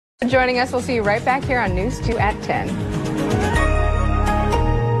Joining us, we'll see you right back here on News 2 at 10.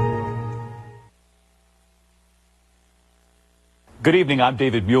 Good evening, I'm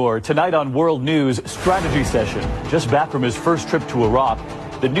David Muir. Tonight on World News, strategy session. Just back from his first trip to Iraq,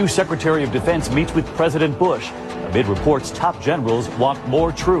 the new Secretary of Defense meets with President Bush. Amid reports top generals want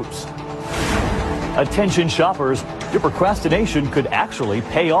more troops. Attention shoppers, your procrastination could actually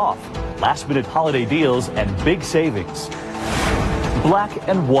pay off. Last-minute holiday deals and big savings. Black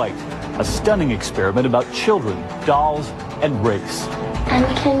and White, a stunning experiment about children, dolls, and race. And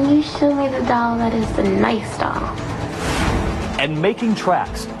can you show me the doll that is the nice doll? And Making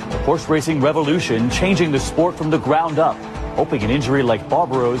Tracks, a horse racing revolution changing the sport from the ground up, hoping an injury like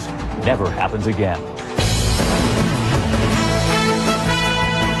Barbaro's never happens again.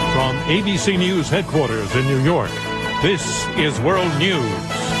 From ABC News headquarters in New York, this is World News.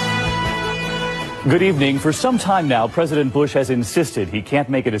 Good evening. For some time now, President Bush has insisted he can't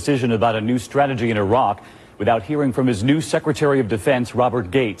make a decision about a new strategy in Iraq without hearing from his new Secretary of Defense,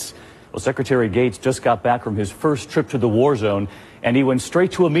 Robert Gates. Well, Secretary Gates just got back from his first trip to the war zone, and he went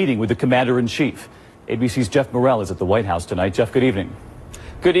straight to a meeting with the Commander-in-Chief. ABC's Jeff Morrell is at the White House tonight. Jeff, good evening.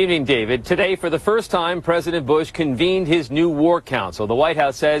 Good evening, David. Today, for the first time, President Bush convened his new War Council. The White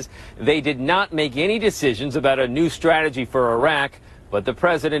House says they did not make any decisions about a new strategy for Iraq, but the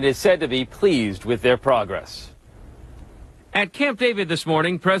president is said to be pleased with their progress. At Camp David this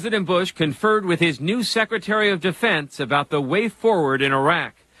morning, President Bush conferred with his new Secretary of Defense about the way forward in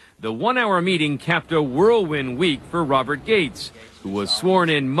Iraq. The one-hour meeting capped a whirlwind week for Robert Gates, who was sworn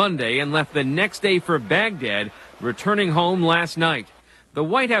in Monday and left the next day for Baghdad, returning home last night. The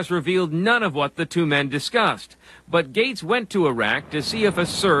White House revealed none of what the two men discussed, but Gates went to Iraq to see if a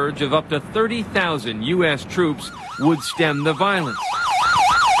surge of up to 30,000 U.S. troops would stem the violence.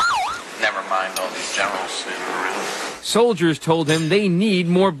 Never mind all these generals. Soldiers told him they need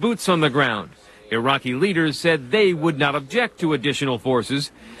more boots on the ground. Iraqi leaders said they would not object to additional forces,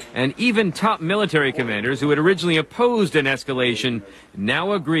 and even top military commanders who had originally opposed an escalation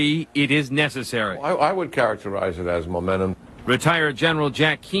now agree it is necessary. I would characterize it as momentum. Retired General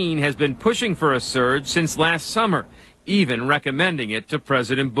Jack Keane has been pushing for a surge since last summer, even recommending it to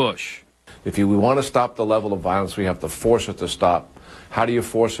President Bush. If we want to stop the level of violence, we have to force it to stop. How do you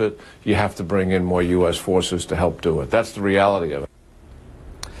force it? You have to bring in more U.S. forces to help do it. That's the reality of it.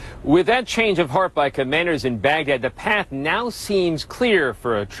 With that change of heart by commanders in Baghdad, the path now seems clear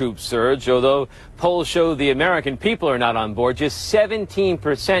for a troop surge, although polls show the American people are not on board. Just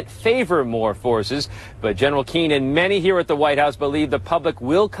 17% favor more forces. But General Keane and many here at the White House believe the public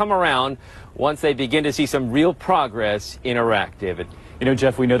will come around once they begin to see some real progress in Iraq, David. You know,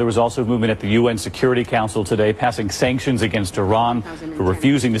 Jeff, we know there was also movement at the UN Security Council today, passing sanctions against Iran for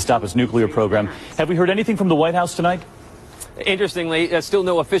refusing to stop its nuclear program. Have we heard anything from the White House tonight? Interestingly, still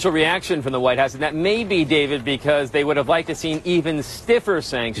no official reaction from the White House, and that may be, David, because they would have liked to seen even stiffer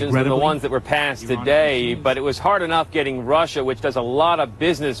sanctions than the ones that were passed today. But it was hard enough getting Russia, which does a lot of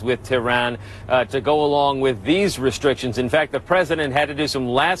business with Tehran, to go along with these restrictions. In fact, the president had to do some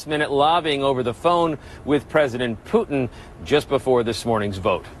last-minute lobbying over the phone with President Putin just before this morning's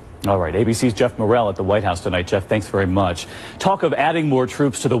vote. All right, ABC's Jeff Morrell at the White House tonight. Jeff, thanks very much. Talk of adding more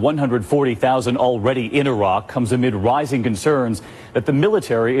troops to the 140,000 already in Iraq comes amid rising concerns that the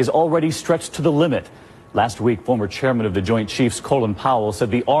military is already stretched to the limit. Last week, former chairman of the Joint Chiefs, Colin Powell, said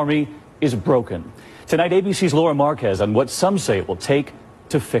the Army is broken. Tonight, ABC's Laura Marquez on what some say it will take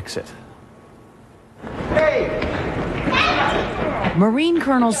to fix it. Marine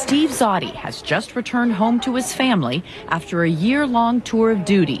Colonel Steve Zoddy has just returned home to his family after a year-long tour of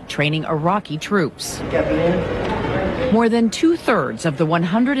duty training Iraqi troops. More than two-thirds of the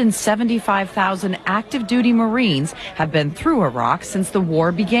 175,000 active duty Marines have been through Iraq since the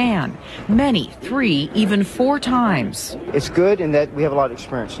war began. Many 3, even 4 times. It's good in that we have a lot of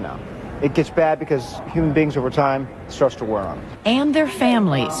experience now. It gets bad because human beings over time starts to wear on them. And their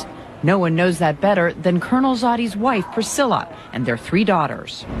families. No one knows that better than Colonel Zoddy's wife, Priscilla, and their 3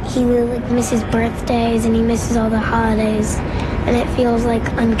 daughters. He really misses birthdays and he misses all the holidays, and it feels like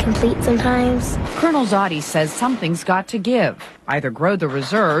incomplete sometimes. Colonel Zoddy says something's got to give, either grow the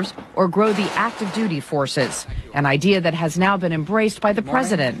reserves or grow the active duty forces, an idea that has now been embraced by the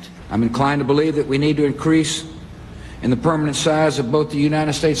president. I'm inclined to believe that we need to increase in the permanent size of both the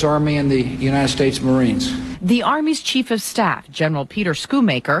United States Army and the United States Marines. The Army's Chief of Staff, General Peter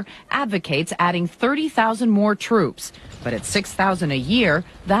Schoomaker, advocates adding 30,000 more troops. But at 6,000 a year,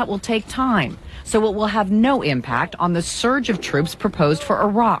 that will take time. So it will have no impact on the surge of troops proposed for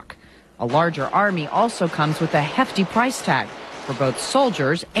Iraq. A larger army also comes with a hefty price tag, for both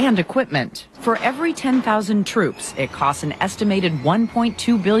soldiers and equipment. For every 10,000 troops, it costs an estimated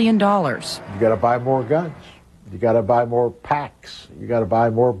 $1.2 billion. You got to buy more guns. You got to buy more packs. You got to buy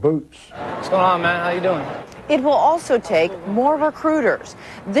more boots. What's going on, man? How you doing? It will also take more recruiters.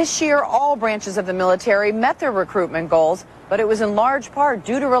 This year, all branches of the military met their recruitment goals, but it was in large part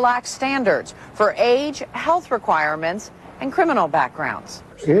due to relaxed standards for age, health requirements, and criminal backgrounds.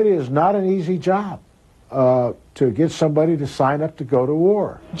 It is not an easy job to get somebody to sign up to go to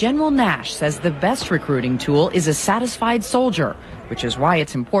war. General Nash says the best recruiting tool is a satisfied soldier, which is why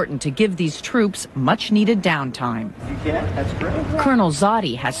it's important to give these troops much-needed downtime. You can? That's great. Colonel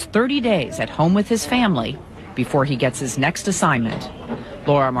Zadi has 30 days at home with his family before he gets his next assignment.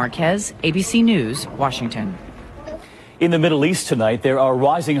 Laura Marquez, ABC News, Washington. In the Middle East tonight, there are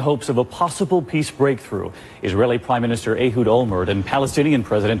rising hopes of a possible peace breakthrough. Israeli Prime Minister Ehud Olmert and Palestinian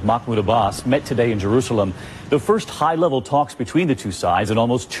President Mahmoud Abbas met today in Jerusalem, the first high-level talks between the two sides in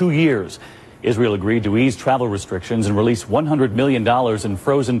almost 2 years. Israel agreed to ease travel restrictions and release $100 million in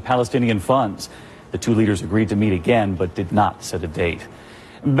frozen Palestinian funds. The two leaders agreed to meet again, but did not set a date.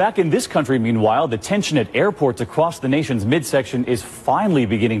 Back in this country, meanwhile, the tension at airports across the nation's midsection is finally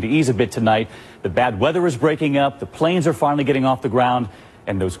beginning to ease a bit tonight. The bad weather is breaking up, the planes are finally getting off the ground,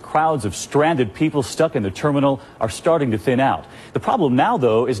 and those crowds of stranded people stuck in the terminal are starting to thin out. The problem now,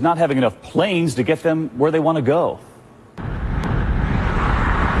 though, is not having enough planes to get them where they want to go.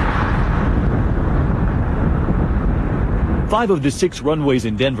 Five of the 6 runways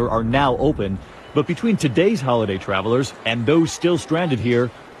in Denver are now open. But between today's holiday travelers and those still stranded here,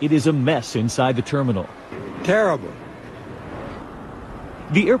 it is a mess inside the terminal. Terrible.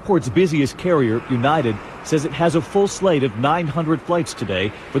 The airport's busiest carrier, United, says it has a full slate of 900 flights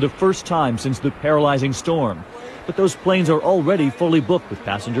today for the first time since the paralyzing storm. But those planes are already fully booked with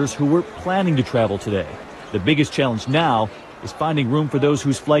passengers who were planning to travel today. The biggest challenge now is finding room for those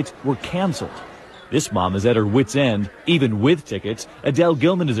whose flights were canceled. This mom is at her wit's end. Even with tickets, Adele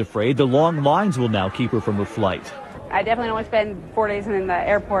Gilman is afraid the long lines will now keep her from her flight. I definitely don't want to spend 4 days in the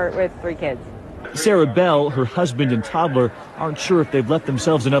airport with 3 kids. Sarah Bell, her husband and toddler aren't sure if they've left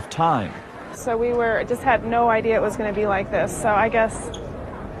themselves enough time. So we just had no idea it was going to be like this. So I guess,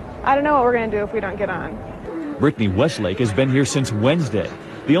 I don't know what we're going to do if we don't get on. Brittany Westlake has been here since Wednesday.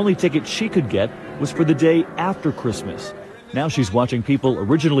 The only ticket she could get was for the day after Christmas. Now she's watching people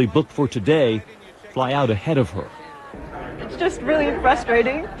originally booked for today fly out ahead of her. It's just really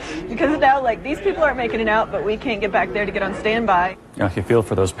frustrating because now, these people aren't making it out, but we can't get back there to get on standby. You feel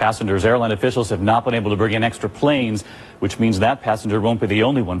for those passengers. Airline officials have not been able to bring in extra planes, which means that passenger won't be the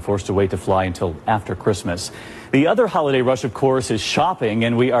only one forced to wait to fly until after Christmas. The other holiday rush, of course, is shopping,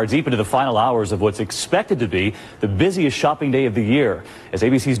 and we are deep into the final hours of what's expected to be the busiest shopping day of the year. As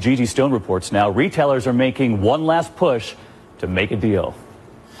ABC's Gigi Stone reports now, retailers are making one last push to make a deal.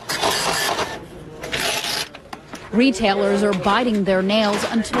 Retailers are biting their nails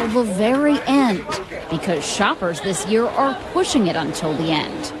until the very end because shoppers this year are pushing it until the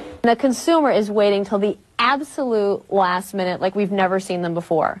end. The consumer is waiting till the absolute last minute like we've never seen them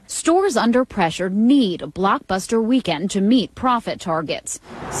before. Stores under pressure need a blockbuster weekend to meet profit targets.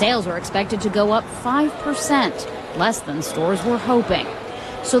 Sales are expected to go up 5%, less than stores were hoping.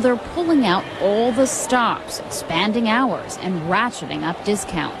 So they're pulling out all the stops, expanding hours, and ratcheting up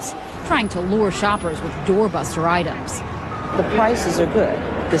discounts, trying to lure shoppers with doorbuster items. The prices are good.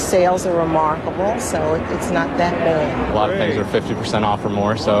 The sales are remarkable, so it's not that bad. A lot of things are 50% off or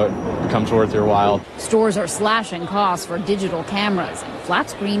more, so it becomes worth your while. Stores are slashing costs for digital cameras and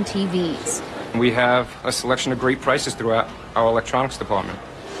flat-screen TVs. We have a selection of great prices throughout our electronics department.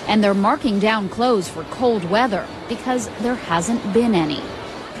 And they're marking down clothes for cold weather because there hasn't been any.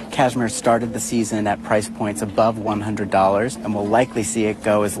 Cashmere started the season at price points above $100 and will likely see it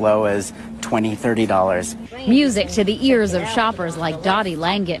go as low as $20, $30. Music to the ears of shoppers like Dottie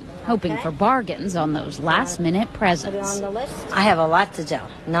Langan, hoping for bargains on those last-minute presents. I have a lot to do.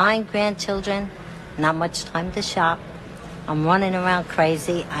 9 grandchildren, not much time to shop. I'm running around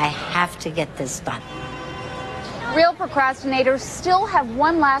crazy. I have to get this done. Real procrastinators still have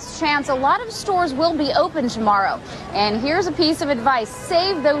one last chance. A lot of stores will be open tomorrow. And here's a piece of advice.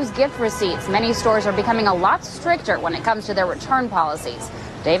 Save those gift receipts. Many stores are becoming a lot stricter when it comes to their return policies.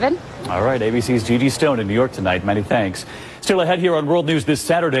 David? All right, ABC's Gigi Stone in New York tonight. Many thanks. Still ahead here on World News this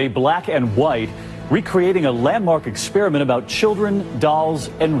Saturday, Black and White, recreating a landmark experiment about children, dolls,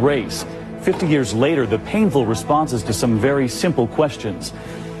 and race. 50 years later, the painful responses to some very simple questions.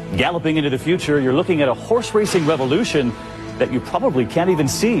 Galloping into the future, you're looking at a horse racing revolution that you probably can't even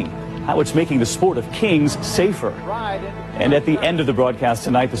see. How it's making the sport of kings safer. And at the end of the broadcast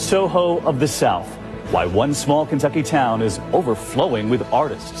tonight, the Soho of the South. why one small Kentucky town is overflowing with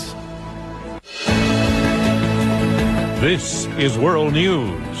artists. This is World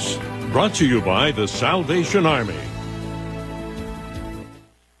News, brought to you by the Salvation Army.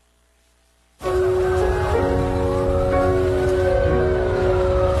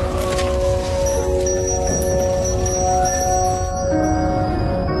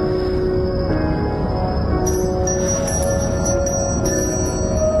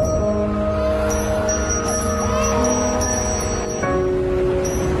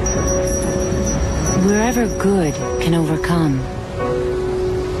 Wherever good can overcome,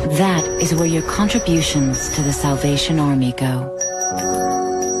 that is where your contributions to the Salvation Army go.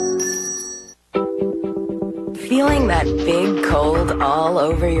 Feeling that big cold all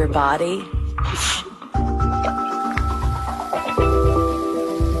over your body?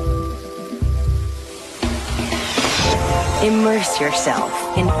 Immerse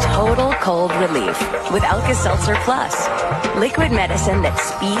yourself in total cold relief with Alka-Seltzer Plus. Liquid medicine that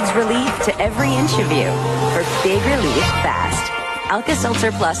speeds relief to every inch of you. For big relief fast.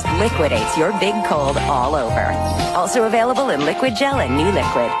 Alka-Seltzer Plus liquidates your big cold all over. Also available in liquid gel and new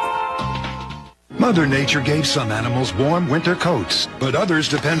liquid. Mother Nature gave some animals warm winter coats, but others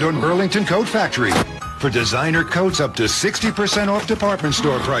depend on Burlington Coat Factory for designer coats up to 60% off department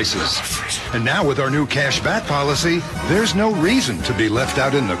store prices. And now with our new cash back policy, there's no reason to be left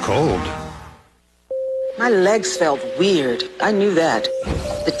out in the cold. My legs felt weird. I knew that.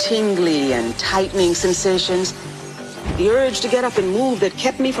 The tingly and tightening sensations, the urge to get up and move that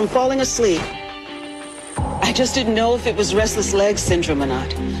kept me from falling asleep. I just didn't know if it was restless leg syndrome or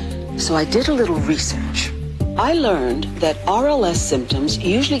not. So I did a little research. I learned that RLS symptoms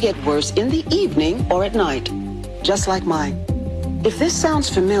usually get worse in the evening or at night, just like mine. If this sounds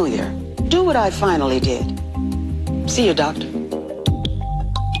familiar, do what I finally did. See your doctor.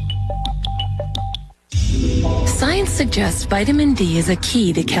 Science suggests vitamin D is a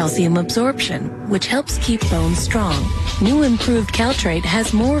key to calcium absorption, which helps keep bones strong. New improved Caltrate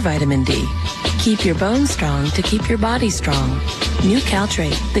has more vitamin D. Keep your bones strong to keep your body strong. New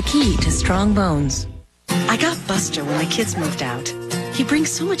Caltrate, the key to strong bones. I got Buster when the kids moved out. He brings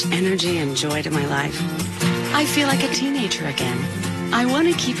so much energy and joy to my life. I feel like a teenager again. I want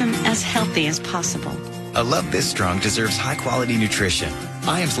to keep him as healthy as possible. A love this strong deserves high-quality nutrition.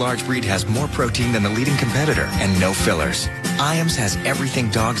 Iams Large Breed has more protein than the leading competitor and no fillers. Iams has everything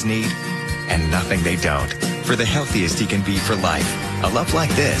dogs need and nothing they don't. For the healthiest he can be for life, a love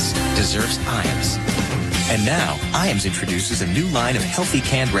like this deserves Iams. And now, Iams introduces a new line of healthy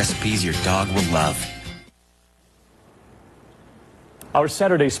canned recipes your dog will love. Our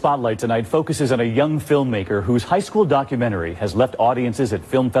Saturday Spotlight tonight focuses on a young filmmaker whose high school documentary has left audiences at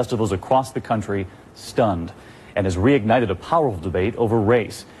film festivals across the country stunned and has reignited a powerful debate over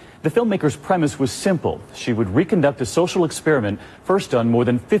race. The filmmaker's premise was simple. She would reconduct a social experiment first done more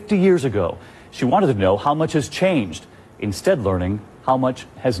than 50 years ago. She wanted to know how much has changed, instead learning how much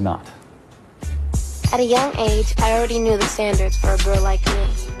has not. At a young age, I already knew the standards for a girl like me.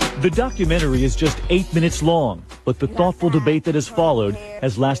 The documentary is just 8 minutes long, but the thoughtful debate that has followed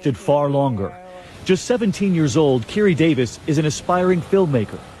has lasted far longer. Just 17 years old, Kiri Davis is an aspiring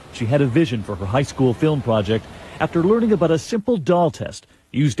filmmaker. She had a vision for her high school film project after learning about a simple doll test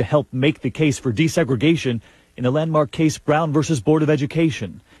used to help make the case for desegregation in the landmark case Brown versus Board of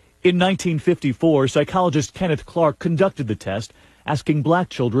Education. In 1954, psychologist Kenneth Clark conducted the test, asking black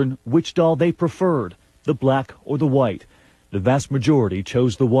children which doll they preferred, the black or the white. The vast majority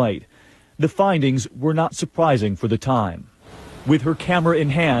chose the white. The findings were not surprising for the time. With her camera in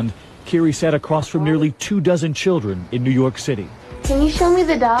hand, Kiri sat across from nearly 24 children in New York City. Can you show me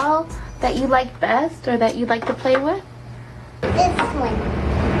the doll that you like best or that you like to play with? This one.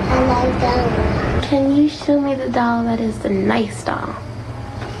 I like that one. Can you show me the doll that is the nice doll?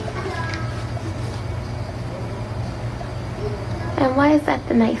 And why is that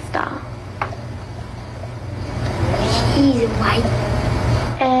the nice doll? He's white.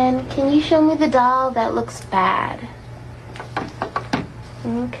 And can you show me the doll that looks bad?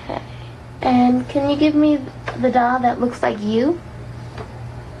 Okay. And can you give me the doll that looks like you?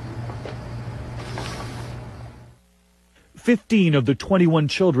 15 of the 21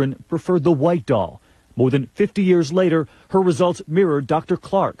 children preferred the white doll. More than 50 years later, her results mirrored Dr.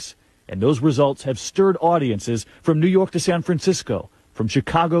 Clark's. And those results have stirred audiences from New York to San Francisco, from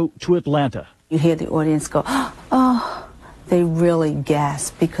Chicago to Atlanta. You hear the audience go, oh, they really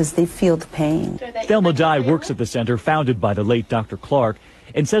gasp because they feel the pain. Thelma Dye works at the center founded by the late Dr. Clark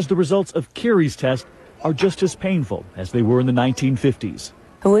and says the results of Kiri's test are just as painful as they were in the 1950s.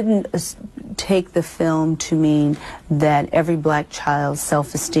 I wouldn't take the film to mean that every black child's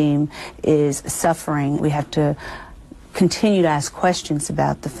self-esteem is suffering. We have to continue to ask questions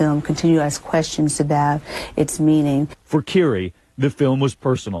about the film, continue to ask questions about its meaning. For Kiri, the film was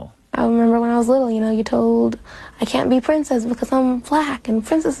personal. I remember when I was little, you're told I can't be princess because I'm black, and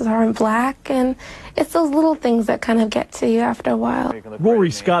princesses aren't black, and it's those little things that kind of get to you after a while.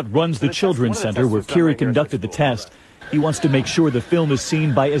 Rory Scott runs the Children's Center where Kiri conducted the test. He wants to make sure the film is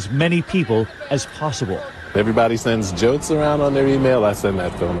seen by as many people as possible. Everybody sends jokes around on their email. I send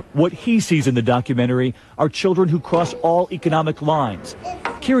that film. What he sees in the documentary are children who cross all economic lines.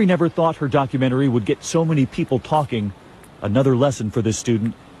 Kiri never thought her documentary would get so many people talking. Another lesson for this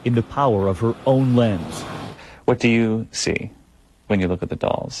student in the power of her own lens. What do you see when you look at the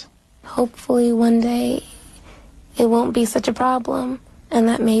dolls? Hopefully one day it won't be such a problem, and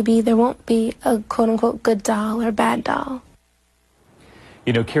that maybe there won't be a quote-unquote good doll or bad doll.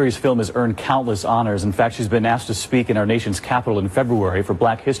 You know, Kiri's film has earned countless honors. In fact, she's been asked to speak in our nation's capital in February for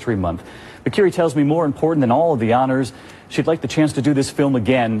Black History Month. But Kiri tells me more important than all of the honors, she'd like the chance to do this film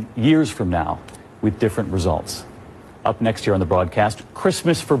again years from now with different results. Up next here on the broadcast,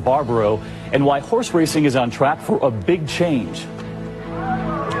 Christmas for Barbaro and why horse racing is on track for a big change.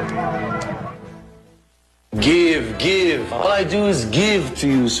 Give. All I do is give to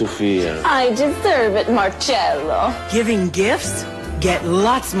you, Sophia. I deserve it, Marcello. Giving gifts? Get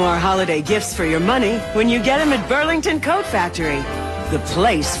lots more holiday gifts for your money when you get them at Burlington Coat Factory, the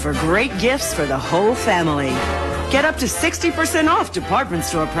place for great gifts for the whole family. Get up to 60% off department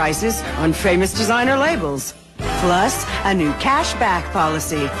store prices on famous designer labels. Plus, a new cash-back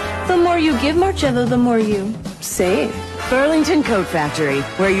policy. The more you give, Marcello, the more you save. Burlington Coat Factory,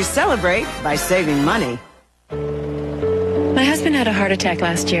 where you celebrate by saving money. My husband had a heart attack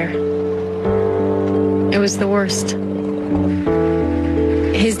last year. It was the worst.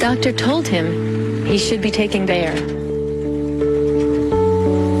 His doctor told him he should be taking Bayer.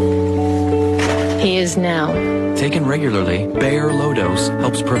 He is now. Taken regularly, Bayer Low Dose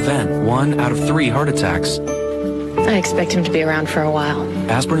helps prevent 1 out of 3 heart attacks. I expect him to be around for a while.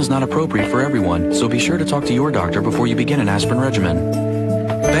 Aspirin is not appropriate for everyone, so be sure to talk to your doctor before you begin an aspirin regimen.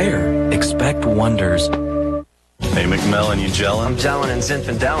 Bayer, expect wonders. Hey, McMillan, you gelling? I'm gelling and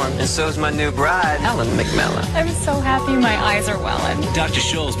Zinfandelin, and so's my new bride, Helen McMillan. I'm so happy my eyes are welling. Dr.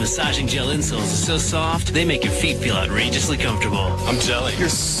 Scholl's massaging gel insoles are so soft, they make your feet feel outrageously comfortable. I'm gelling. You're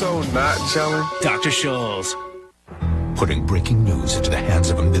so not gelling. Dr. Scholl's. Putting breaking news into the hands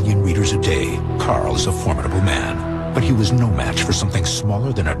of 1 million readers a day, Carl is a formidable man. But he was no match for something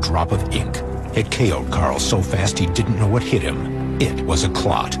smaller than a drop of ink. It KO'd Carl so fast he didn't know what hit him. It was a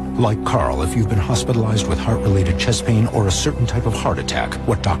clot. Like Carl, if you've been hospitalized with heart-related chest pain or a certain type of heart attack,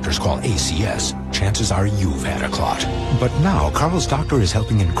 what doctors call ACS, chances are you've had a clot. But now, Carl's doctor is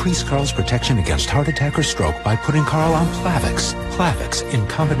helping increase Carl's protection against heart attack or stroke by putting Carl on Plavix. Plavix, in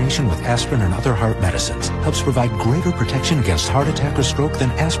combination with aspirin and other heart medicines, helps provide greater protection against heart attack or stroke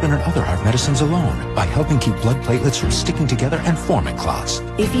than aspirin and other heart medicines alone, by helping keep blood platelets from sticking together and forming clots.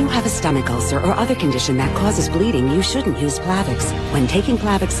 If you have a stomach ulcer or other condition that causes bleeding, you shouldn't use Plavix. When taking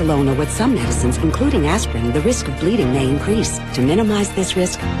Plavix alone or with some medicines, including aspirin, the risk of bleeding may increase. To minimize this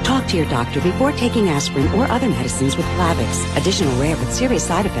risk, talk to your doctor before taking aspirin or other medicines with Plavix. Additional rare but serious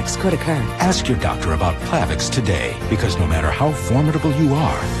side effects could occur. Ask your doctor about Plavix today, because no matter how formidable you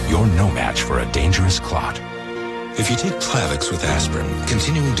are, you're no match for a dangerous clot. If you take Plavix with aspirin,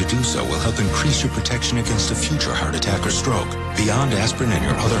 continuing to do so will help increase your protection against a future heart attack or stroke, beyond aspirin and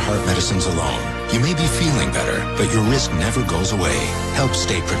your other heart medicines alone. You may be feeling better, but your risk never goes away. Help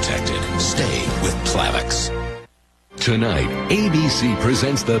stay protected. Stay with Plavix. Tonight, ABC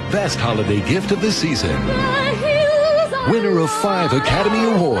presents the best holiday gift of the season. Winner of 5 Academy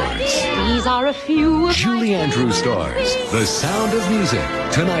Awards. These are a few. Julie Andrews stars The Sound of Music.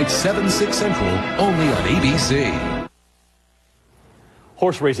 Tonight, 7/6 Central, only on ABC.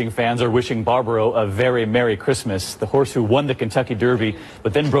 Horse racing fans are wishing Barbaro a very Merry Christmas. The horse who won the Kentucky Derby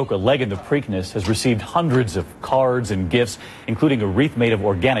but then broke a leg in the Preakness has received hundreds of cards and gifts, including a wreath made of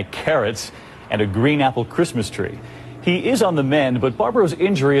organic carrots and a green apple Christmas tree. He is on the mend, but Barbaro's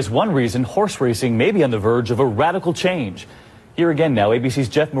injury is one reason horse racing may be on the verge of a radical change. Here again now, ABC's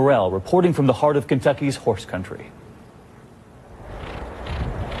Jeff Morrell reporting from the heart of Kentucky's horse country.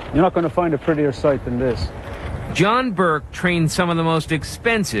 You're not going to find a prettier sight than this. John Burke trained some of the most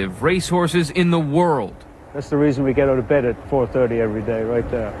expensive racehorses in the world. That's the reason we get out of bed at 4:30 every day, right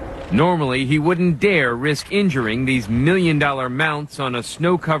there. Normally, he wouldn't dare risk injuring these million-dollar mounts on a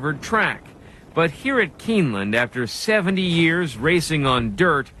snow-covered track. But here at Keeneland, after 70 years racing on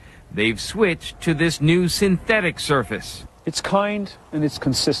dirt, they've switched to this new synthetic surface. It's kind and it's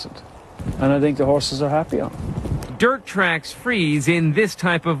consistent. And I think the horses are happy on it. Dirt tracks freeze in this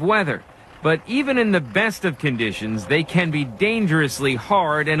type of weather, but even in the best of conditions, they can be dangerously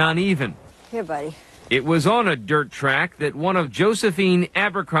hard and uneven. Here, buddy. It was on a dirt track that one of Josephine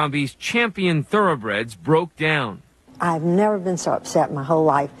Abercrombie's champion thoroughbreds broke down. I've never been so upset in my whole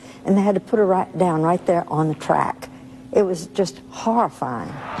life, and they had to put her down right there on the track. It was just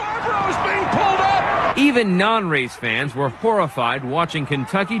horrifying. Barbro's being pulled up! Even non-race fans were horrified watching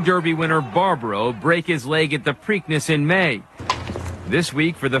Kentucky Derby winner Barbro break his leg at the Preakness in May. This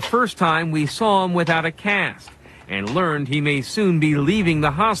week, for the first time, we saw him without a cast and learned he may soon be leaving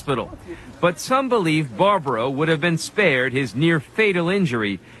the hospital. But some believe Barbro would have been spared his near-fatal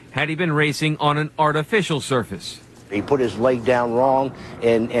injury had he been racing on an artificial surface. He put his leg down wrong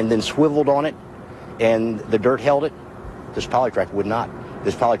and then swiveled on it, and the dirt held it. This Polytrack would not.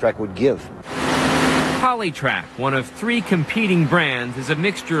 This Polytrack would give. Polytrack, one of 3 competing brands, is a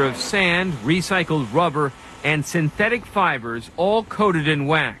mixture of sand, recycled rubber, and synthetic fibers, all coated in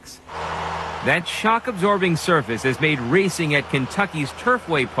wax. That shock-absorbing surface has made racing at Kentucky's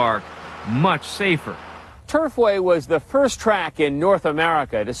Turfway Park much safer. Turfway was the first track in North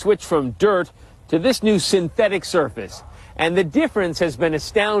America to switch from dirt to this new synthetic surface, and the difference has been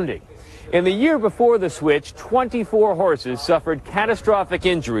astounding. In the year before the switch, 24 horses suffered catastrophic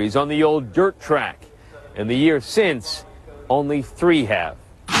injuries on the old dirt track. In the year since, only 3 have.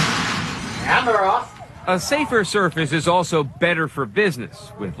 Hammer off. A safer surface is also better for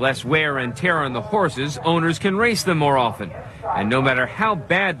business. With less wear and tear on the horses, owners can race them more often. And no matter how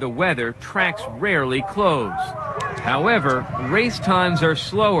bad the weather, tracks rarely close. However, race times are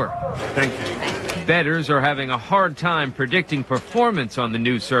slower. Thank you. Bettors are having a hard time predicting performance on the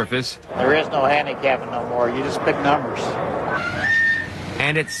new surface. There is no handicapping no more. You just pick numbers.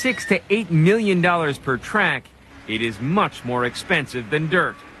 And at $6 to $8 million per track, it is much more expensive than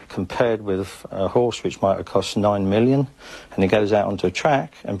dirt. Compared with a horse which might have cost $9 million, and he goes out onto a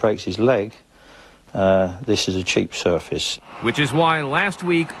track and breaks his leg, this is a cheap surface. Which is why last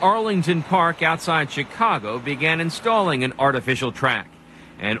week Arlington Park outside Chicago began installing an artificial track.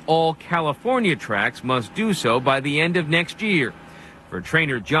 And all California tracks must do so by the end of next year. For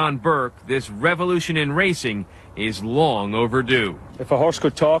trainer John Burke, this revolution in racing is long overdue. If a horse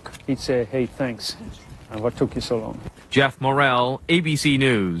could talk, he'd say, hey, thanks. And what took you so long? Jeff Morrell, ABC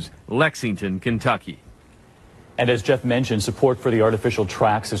News, Lexington, Kentucky. And as Jeff mentioned, support for the artificial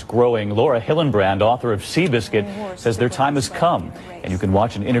tracks is growing. Laura Hillenbrand, author of Seabiscuit, says their time has come. And you can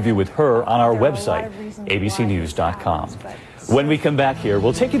watch an interview with her on our website, abcnews.com. When we come back here,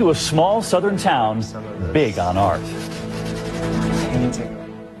 we'll take you to a small southern town big on art.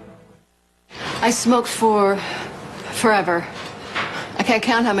 I smoked for forever. I can't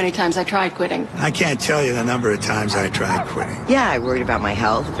count how many times I tried quitting. I can't tell you the number of times I tried quitting. Yeah, I worried about my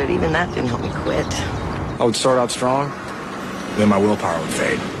health, but even that didn't help me quit. I would start out strong, then my willpower would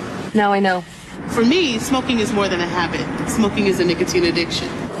fade. Now I know. For me, smoking is more than a habit. Smoking is a nicotine addiction.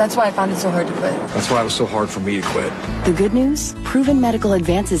 That's why I found it so hard to quit. That's why it was so hard for me to quit. The good news? Proven medical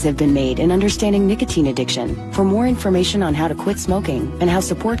advances have been made in understanding nicotine addiction. For more information on how to quit smoking and how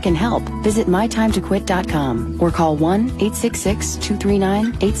support can help, visit mytimetoquit.com or call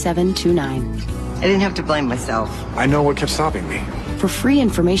 1-866-239-8729. I didn't have to blame myself. I know what kept stopping me. For free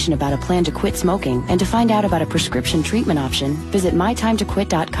information about a plan to quit smoking and to find out about a prescription treatment option, visit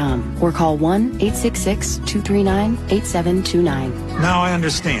mytimetoquit.com or call 1-866-239-8729. Now I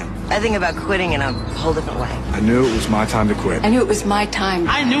understand. I think about quitting in a whole different way. I knew it was my time to quit. I knew it was my time.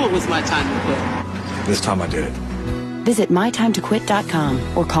 I knew it was my time to quit. This time I did it. Visit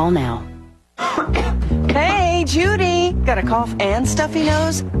mytimetoquit.com or call now. Hey, Judy. Got a cough and stuffy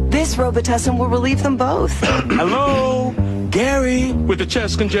nose? This Robitussin will relieve them both. Hello? Gary, with the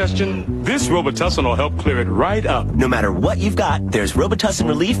chest congestion, this Robitussin will help clear it right up. No matter what you've got, there's Robitussin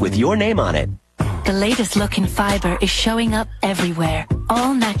relief with your name on it. The latest look in fiber is showing up everywhere.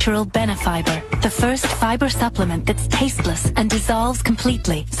 All-natural Benefiber, the first fiber supplement that's tasteless and dissolves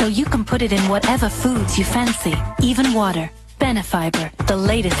completely, so you can put it in whatever foods you fancy, even water. Benefiber, the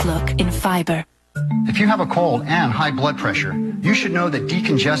latest look in fiber. If you have a cold and high blood pressure, you should know that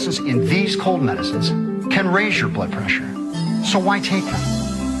decongestants in these cold medicines can raise your blood pressure. So why take them?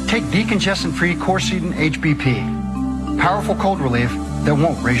 Take decongestant-free Corsedin HBP. Powerful cold relief that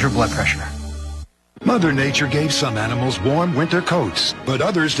won't raise your blood pressure. Mother Nature gave some animals warm winter coats, but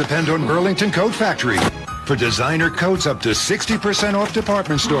others depend on Burlington Coat Factory for designer coats up to 60% off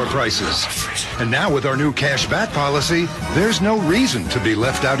department store prices. And now with our new cash back policy, there's no reason to be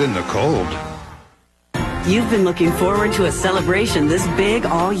left out in the cold. You've been looking forward to a celebration this big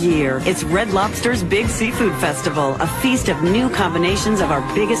all year. It's Red Lobster's Big Seafood Festival, a feast of new combinations of our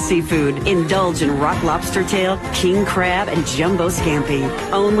biggest seafood. Indulge in rock lobster tail, king crab, and jumbo scampi.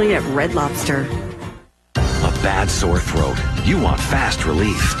 Only at Red Lobster. A bad sore throat. You want fast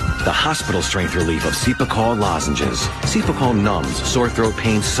relief. The hospital strength relief of Cepacol lozenges. Cepacol numbs sore throat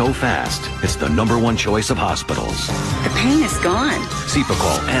pain so fast, it's the #1 choice of hospitals. The pain is gone.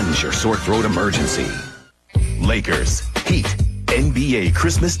 Cepacol ends your sore throat emergency. Lakers, Heat, NBA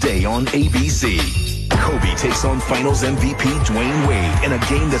Christmas Day on ABC. Kobe takes on Finals MVP Dwayne Wade in a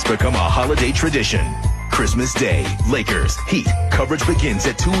game that's become a holiday tradition. Christmas Day, Lakers, Heat. Coverage begins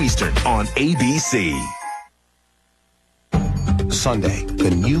at 2 Eastern on ABC. Sunday, the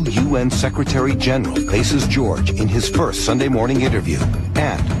new UN Secretary General faces George in his first Sunday morning interview.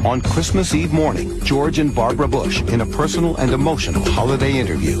 And on Christmas Eve morning, George and Barbara Bush in a personal and emotional holiday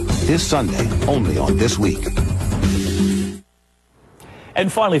interview. This Sunday, only on This Week.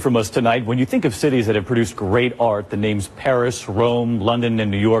 And finally from us tonight, when you think of cities that have produced great art, the names Paris, Rome, London,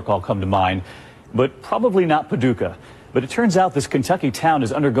 and New York all come to mind, but probably not Paducah. But it turns out this Kentucky town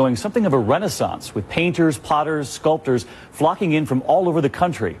is undergoing something of a renaissance, with painters, potters, sculptors flocking in from all over the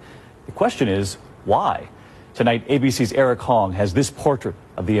country. The question is, why? Tonight, ABC's Eric Hong has this portrait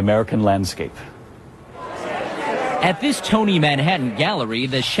of the American landscape. At this Tony Manhattan gallery,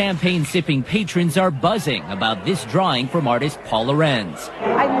 the champagne-sipping patrons are buzzing about this drawing from artist Paul Lorenz.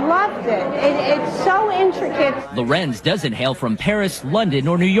 I loved it. It's so intricate. Lorenz doesn't hail from Paris, London,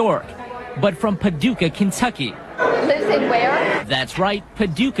 or New York, but from Paducah, Kentucky. Lives in where? That's right,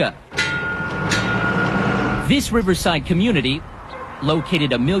 Paducah. This riverside community,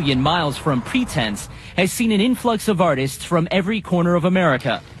 located a million miles from Pretense, has seen an influx of artists from every corner of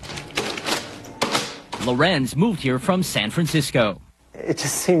America. Lorenz moved here from San Francisco. It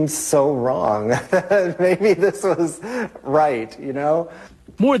just seems so wrong. Maybe this was right, you know?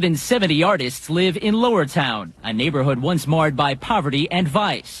 More than 70 artists live in Lowertown, a neighborhood once marred by poverty and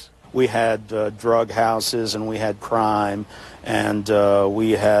vice. We had drug houses, and we had crime, and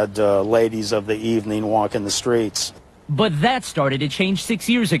we had ladies of the evening walking the streets. But that started to change 6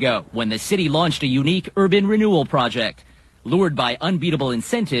 years ago when the city launched a unique urban renewal project. Lured by unbeatable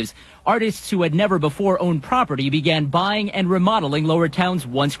incentives, artists who had never before owned property began buying and remodeling Lowertown's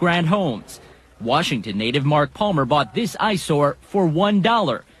once grand homes. Washington native Mark Palmer bought this eyesore for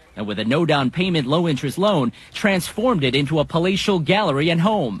 $1, and with a no-down payment, low-interest loan, transformed it into a palatial gallery and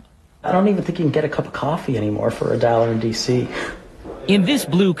home. I don't even think you can get a cup of coffee anymore for $1 in D.C. In this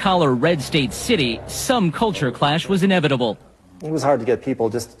blue-collar red state city, some culture clash was inevitable. It was hard to get people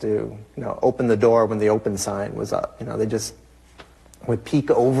just to, open the door when the open sign was up. They just would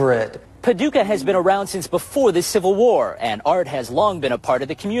peek over it. Paducah has been around since before the Civil War, and art has long been a part of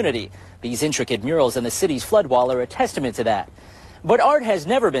the community. These intricate murals in the city's flood wall are a testament to that. But art has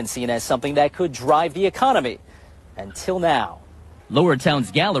never been seen as something that could drive the economy. Until now.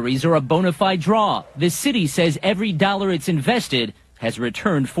 Lowertown's galleries are a bona fide draw. The city says every dollar it's invested has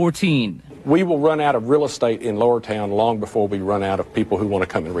returned 14. We will run out of real estate in Lowertown long before we run out of people who want to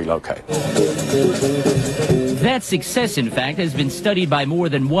come and relocate. That success, in fact, has been studied by more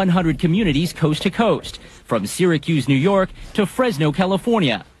than 100 communities coast to coast, from Syracuse, New York to Fresno,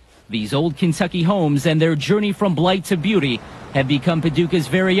 California. These old Kentucky homes and their journey from blight to beauty have become Paducah's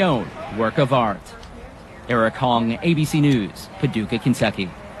very own work of art. Eric Hong, ABC News, Paducah, Kentucky.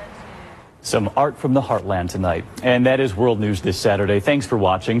 Some art from the heartland tonight. And that is World News this Saturday. Thanks for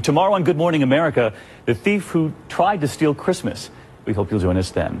watching. Tomorrow on Good Morning America, the thief who tried to steal Christmas. We hope you'll join us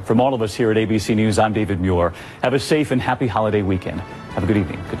then. From all of us here at ABC News, I'm David Muir. Have a safe and happy holiday weekend. Have a good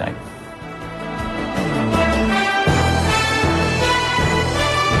evening. Good night.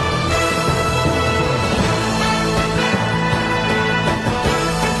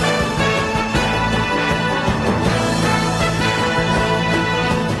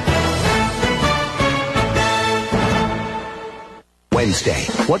 Wednesday,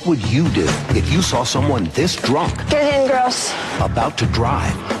 what would you do if you saw someone this drunk? Get in, girls. About to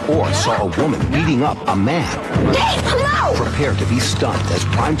drive, or saw a woman beating up a man? Dave, no! Prepare to be stunned as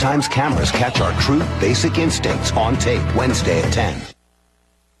Primetime's cameras catch our true basic instincts on tape Wednesday at 10.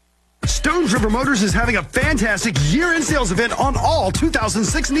 Stones River Motors is having a fantastic year-end sales event on all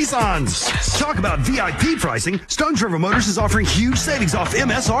 2006 Nissans. Yes. Talk about VIP pricing. Stones River Motors is offering huge savings off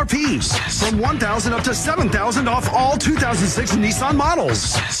MSRP. Yes. From $1,000 up to $7,000 off all 2006 Nissan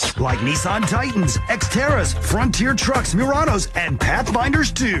models. Yes. Like Nissan Titans, Xterras, Frontier trucks, Muranos, and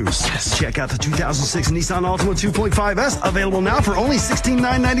Pathfinders too. Yes. Check out the 2006 Nissan Altima 2.5S, available now for only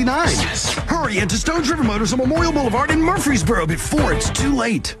 $16,999. Yes. Hurry into Stones River Motors on Memorial Boulevard in Murfreesboro before it's too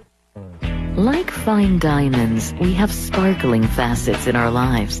late. Like fine diamonds, we have sparkling facets in our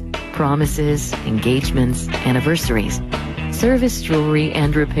lives. Promises, engagements, anniversaries. Service Jewelry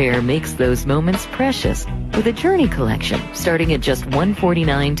and Repair makes those moments precious with a Journey collection starting at just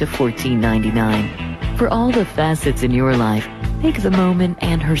 $149 to $14.99. For all the facets in your life, make the moment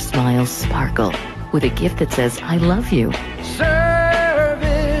and her smile sparkle with a gift that says, I love you.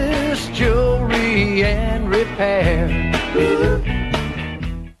 Service Jewelry and Repair.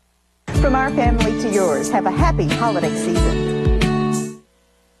 From our family to yours, have a happy holiday season.